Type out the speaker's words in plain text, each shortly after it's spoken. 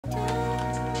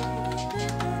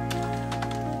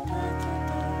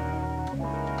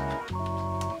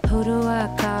Who do I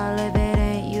call if it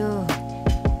ain't you?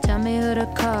 Tell me who to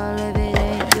call if it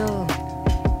ain't you.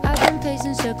 I've been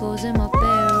pacing circles in my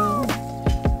bedroom.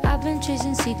 I've been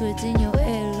chasing secrets in your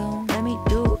heirloom. Let me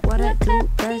do what I do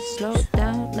best. Slow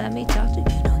down, let me talk to you.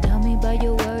 Don't tell me about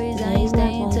your worries. I ain't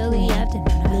staying till the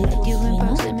afternoon. I left you in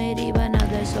proximity, but now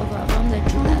they're so far from the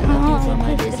truth. I love you from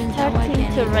a distance. Now I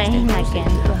can't even rain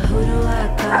again. Who do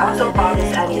I call? I also bought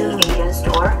this at the Indian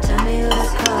store. Tell me who to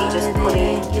call We just if put it it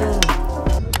ain't you.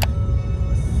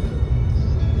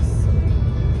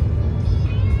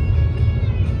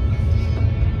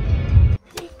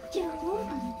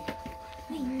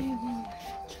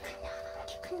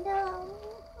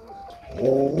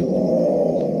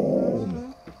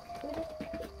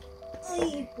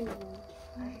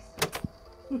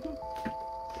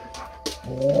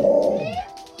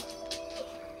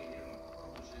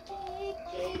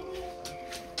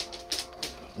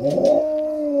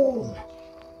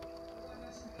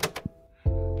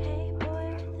 Hey boy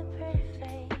with the pretty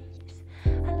face,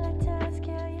 I'd like to ask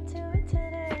you how you doing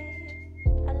today.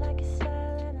 I like your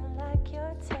style and I like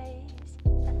your taste. I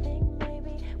think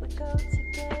maybe we go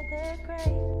together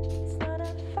great. It's not a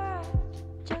fight,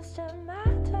 just a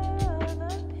matter of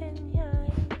opinion.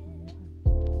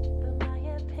 But my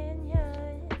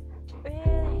opinion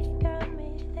really got me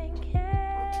thinking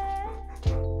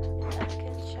if I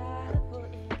could travel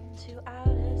into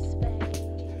outer space.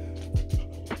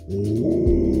 I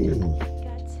think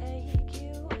I'd take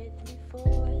you with me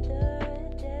for the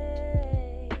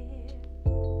day.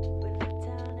 We look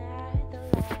down at the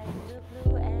land of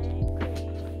blue and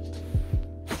green.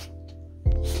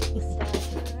 The stars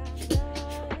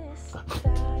around us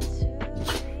start to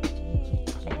gleam.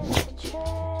 It's a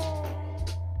trip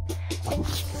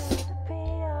into the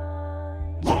beyond.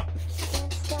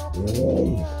 Can't stop the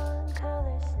neon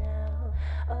colors now.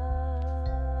 Oh,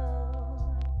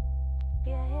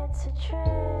 yeah, it's a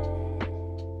trip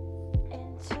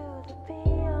into the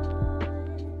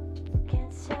beyond.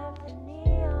 Can't stop the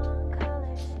neon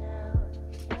colors now.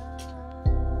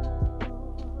 No.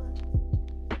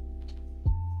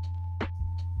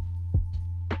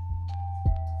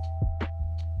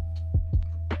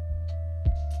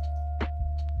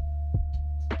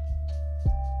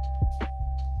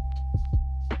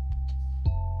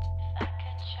 If I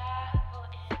could travel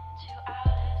into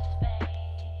outer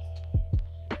space,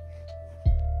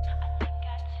 I think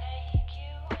I'd take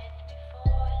you with me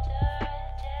for the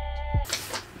day.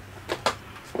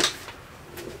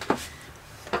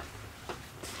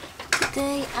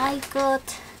 Today I got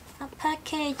a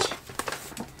package.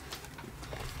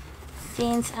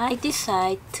 Since I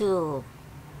decided to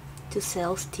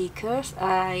sell stickers,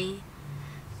 I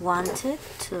wanted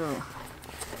to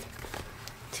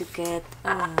get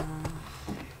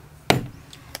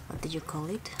what do you call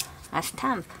it? A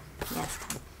stamp. Yes.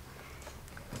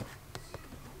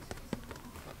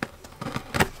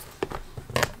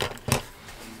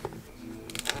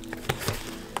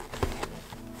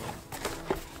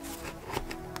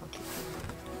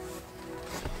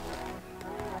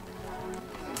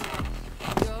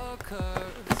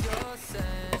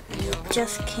 It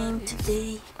just came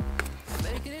today.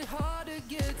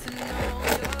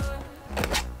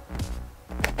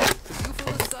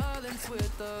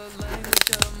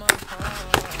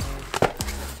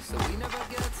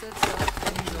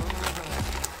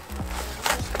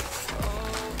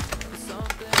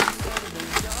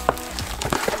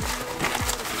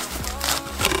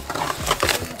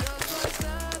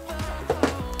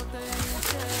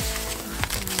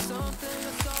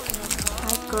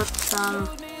 I got some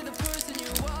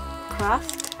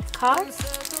craft cards.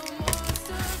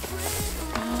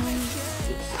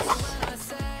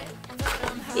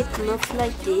 It looks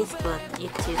like this, but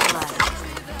it is like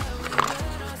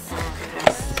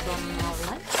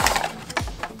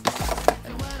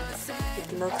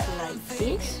it looks like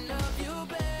this.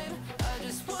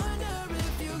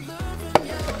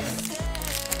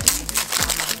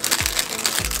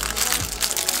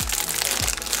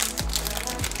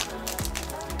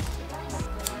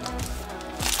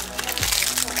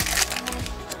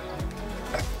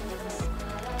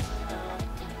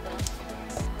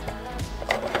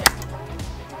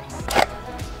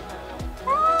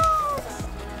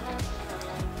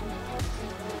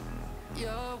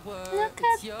 Look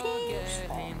at this!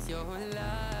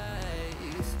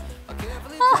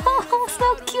 Oh, so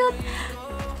cute!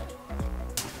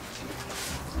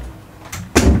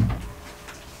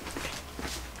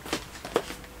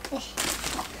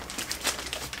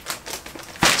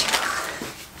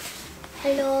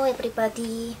 Hello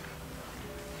everybody!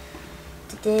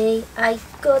 Today I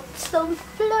got some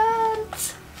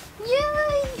plants!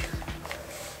 Yay!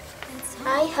 Let's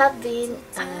I have been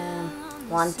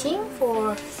wanting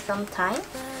for some time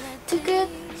to get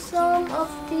some of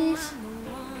these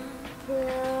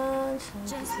plants.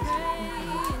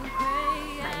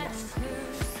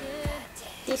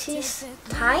 This is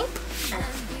thyme.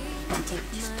 I think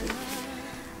this too.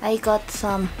 I got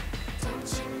some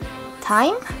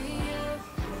thyme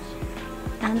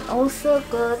and also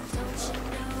got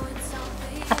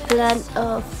a plant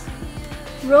of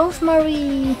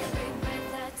rosemary.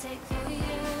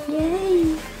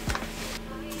 Yay!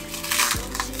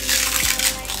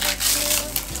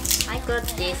 I got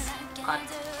this cut.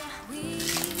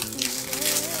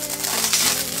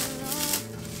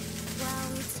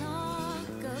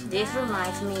 This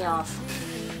reminds me of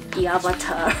the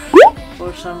Avatar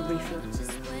for some reason.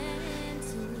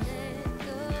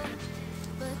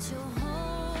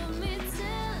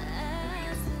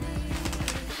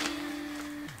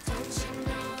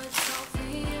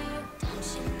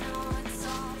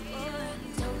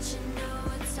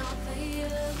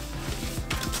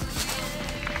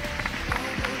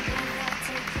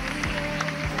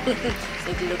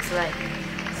 It looks like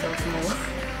so small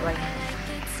right now.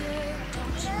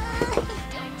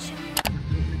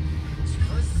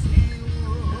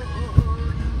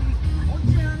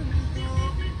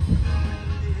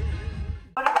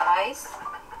 For the eyes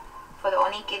for the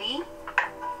onigiri,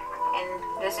 and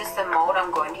this is the mold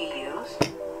I'm going to use.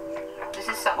 This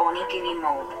is the onigiri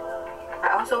mold. I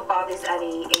also bought this at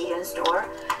an Asian store.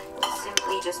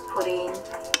 Simply just put in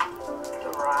the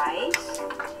rice.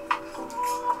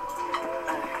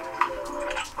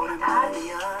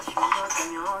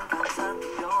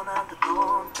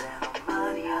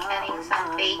 Adding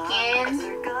some bacon.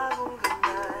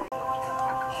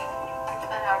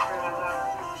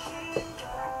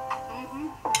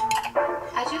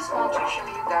 I just want to show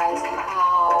you guys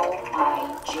how my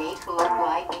jake look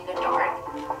like in the dark.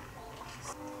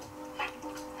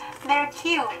 They're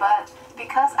cute, but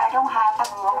because I don't have a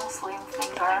long slim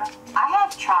finger, I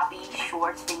have choppy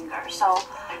short fingers, so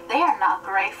they are not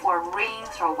great for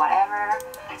rings or whatever.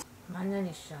 만년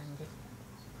있어 안돼.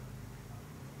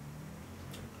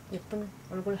 예쁜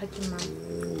얼굴 하지마.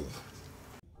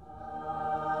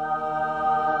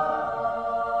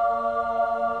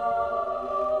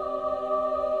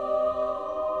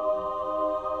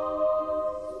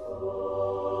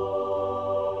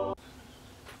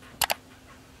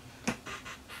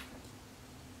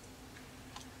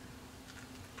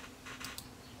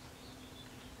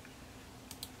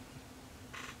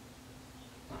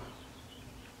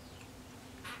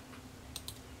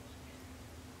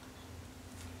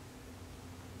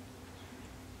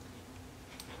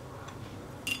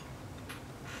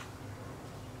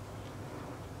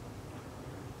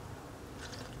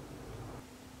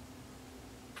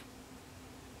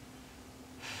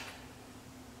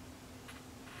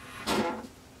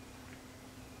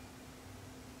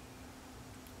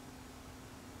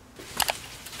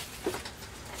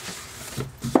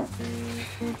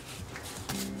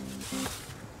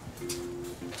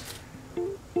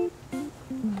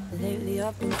 Lately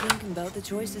I've been thinking about the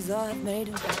choices I have made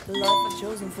and the life I've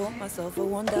chosen for myself. I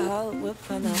wonder how it will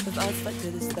pan out if I fight to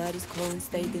the status quo and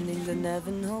stay in England. Never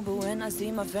know, but when I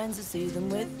see my friends, I see them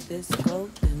with this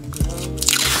golden glow.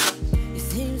 It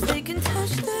seems they can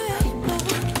touch the rainbow.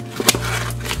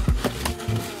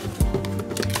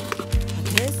 I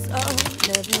guess I'll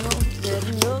never know,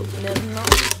 never know, never know.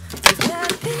 If that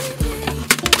be me,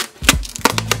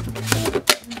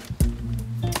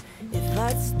 if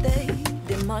I'd stayed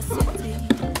in my city.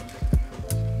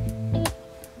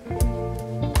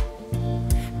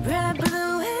 Red,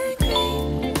 blue, and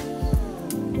green.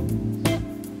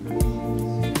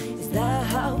 Is that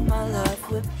how my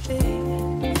life would be?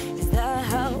 Is that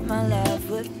how my life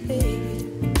would be?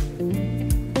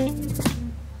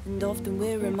 And often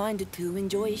we're reminded to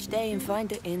enjoy each day and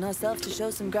find it in ourselves to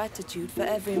show some gratitude for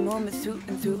every moment through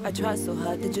and through. I try so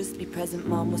hard to just be present.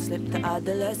 Mom will slip the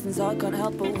adolescence. I can't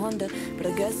help but wonder, but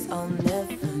I guess I'll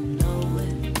never know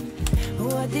it.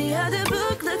 What the other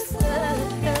book looks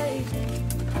like.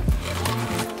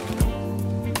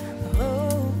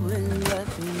 Oh, wouldn't that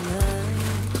be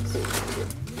nice?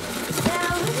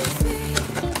 That would be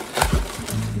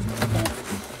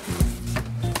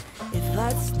if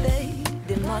I'd stayed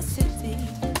in my city.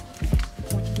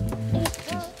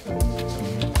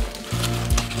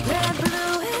 Red,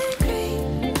 blue, and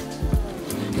green.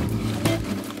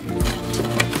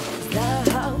 Is that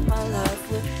how my life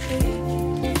would be?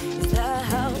 Is that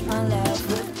how my life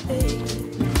would be?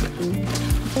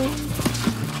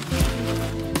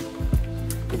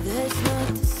 But there's not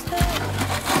to say.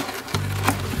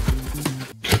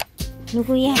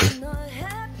 누구야? Not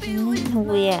happy with my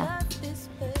누구야? life this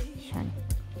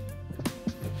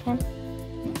싫어?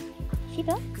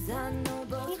 싫어?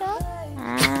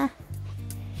 아,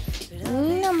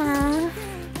 이놈아.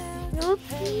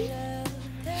 여기.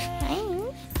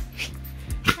 아잉.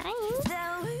 아잉.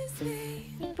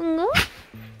 이쁜 거?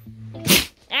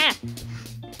 아!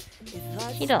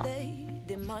 싫어.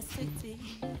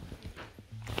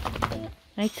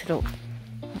 아이, 들어.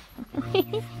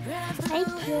 아이,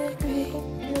 귀여워.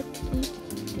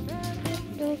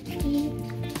 여기.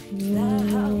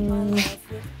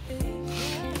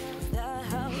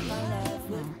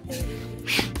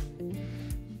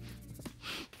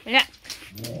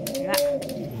 라,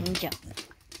 인정.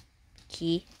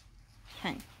 기,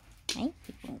 현. 아이,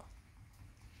 이쁜 거.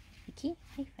 기,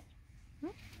 하이파이.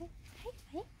 응?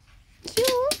 하이파이.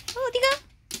 귀여워.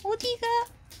 어디가?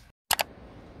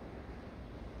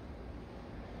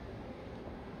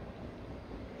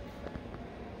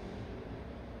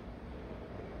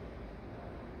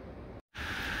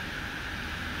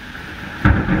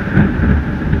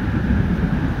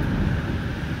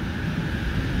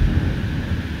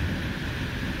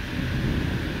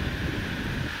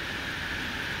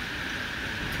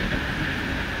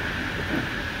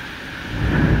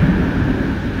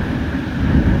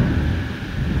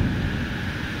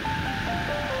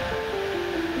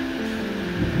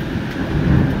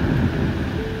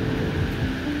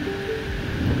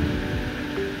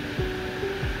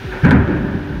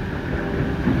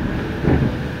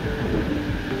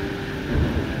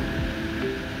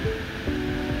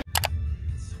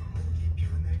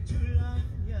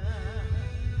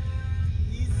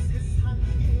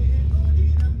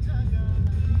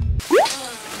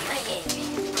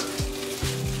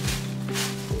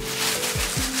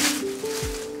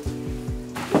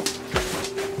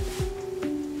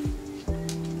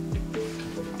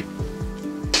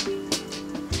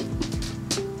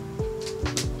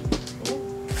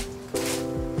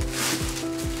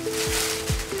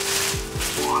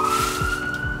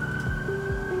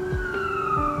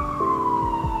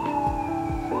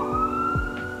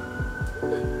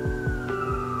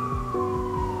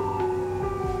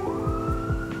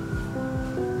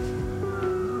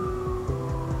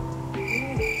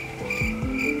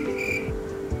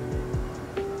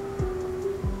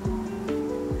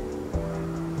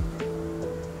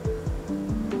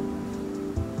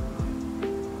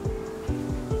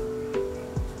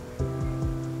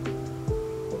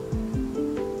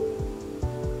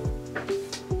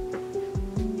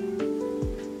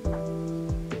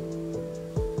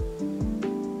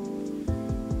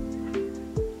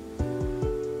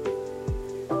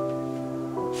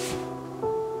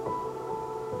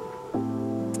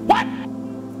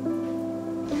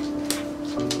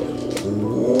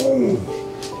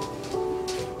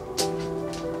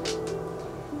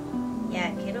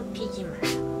 야, 괴롭히지 마.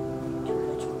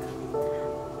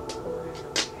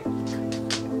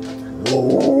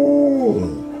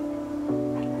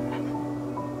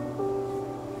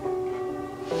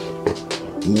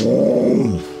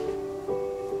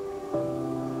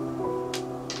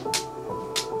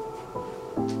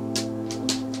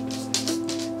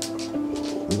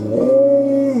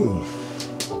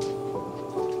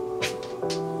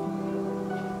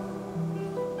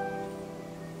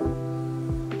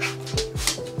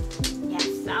 야,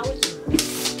 싸우지 마.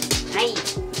 아이,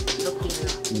 이렇게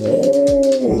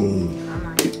가만히.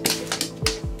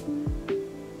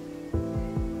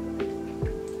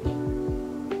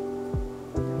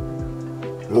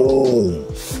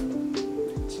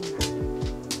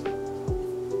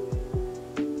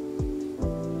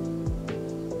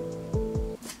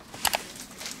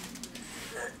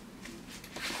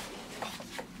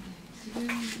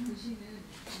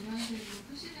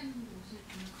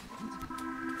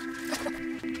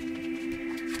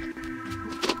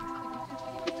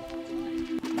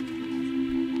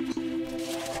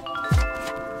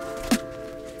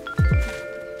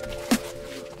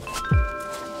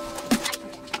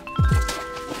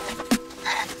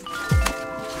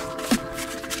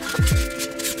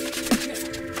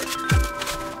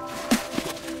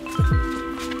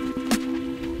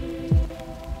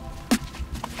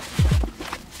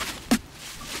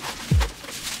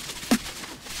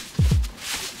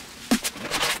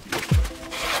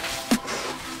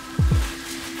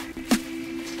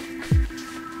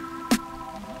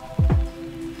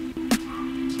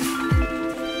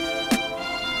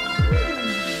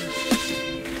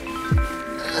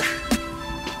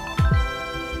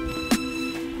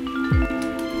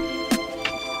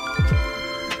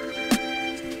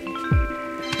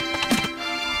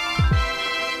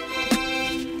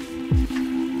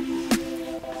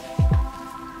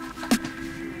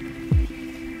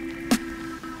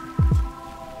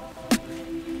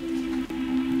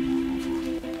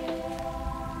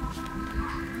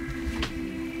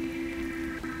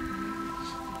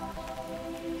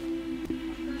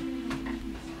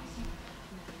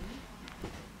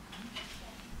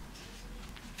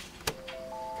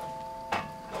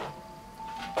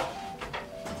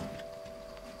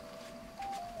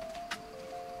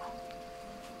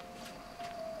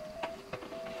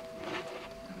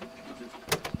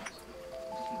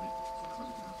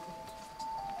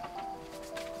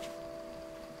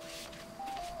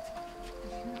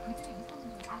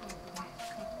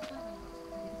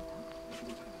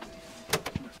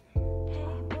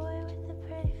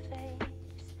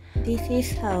 This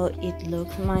is how it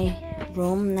looks my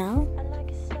room now.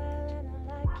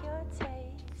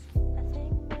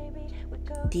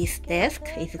 This desk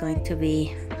is going to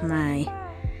be my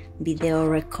video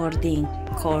recording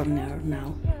corner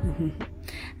now.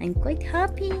 I'm quite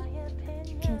happy.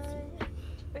 You can see.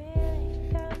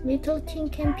 Little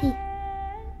Chincampy.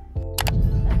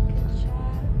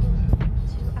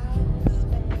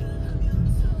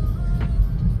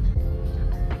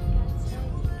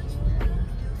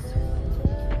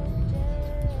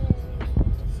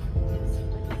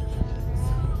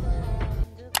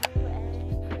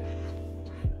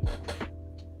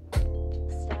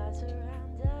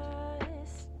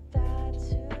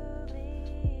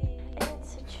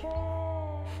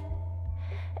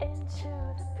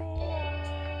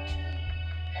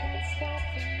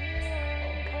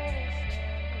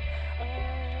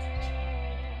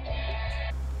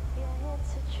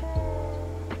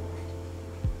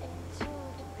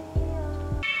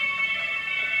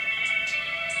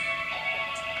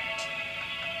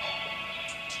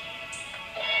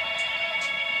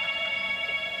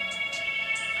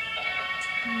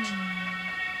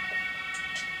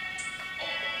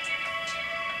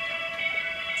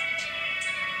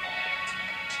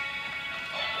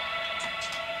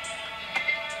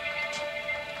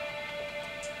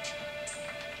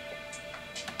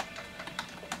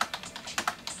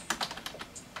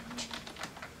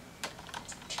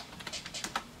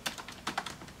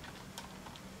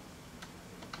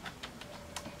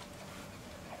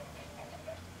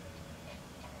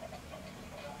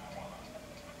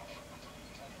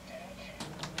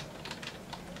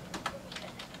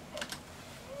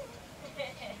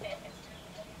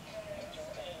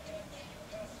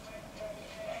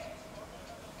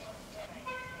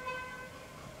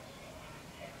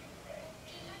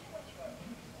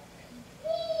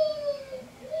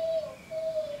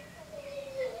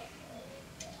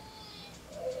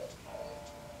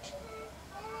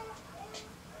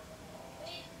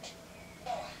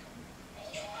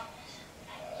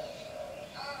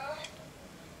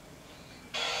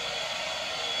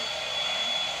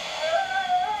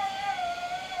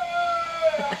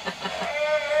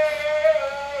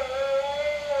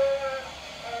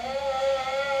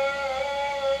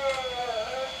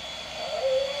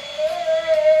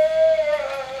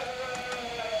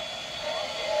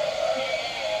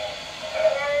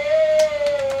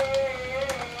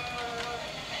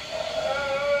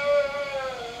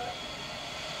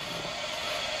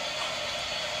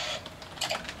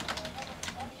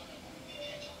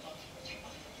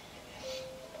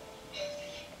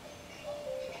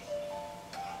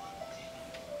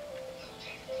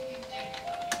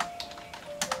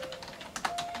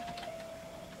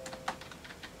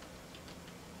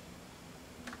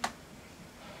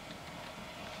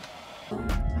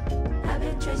 I've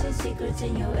been tracing secrets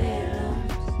in your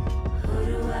heirlooms. Who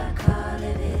do I call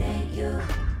if it ain't you?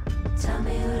 Tell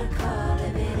me who to call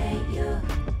if it ain't you.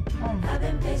 I've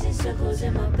been pacing circles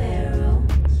in my bedroom.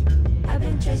 I've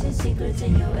been tracing secrets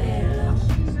in your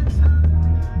heirlooms.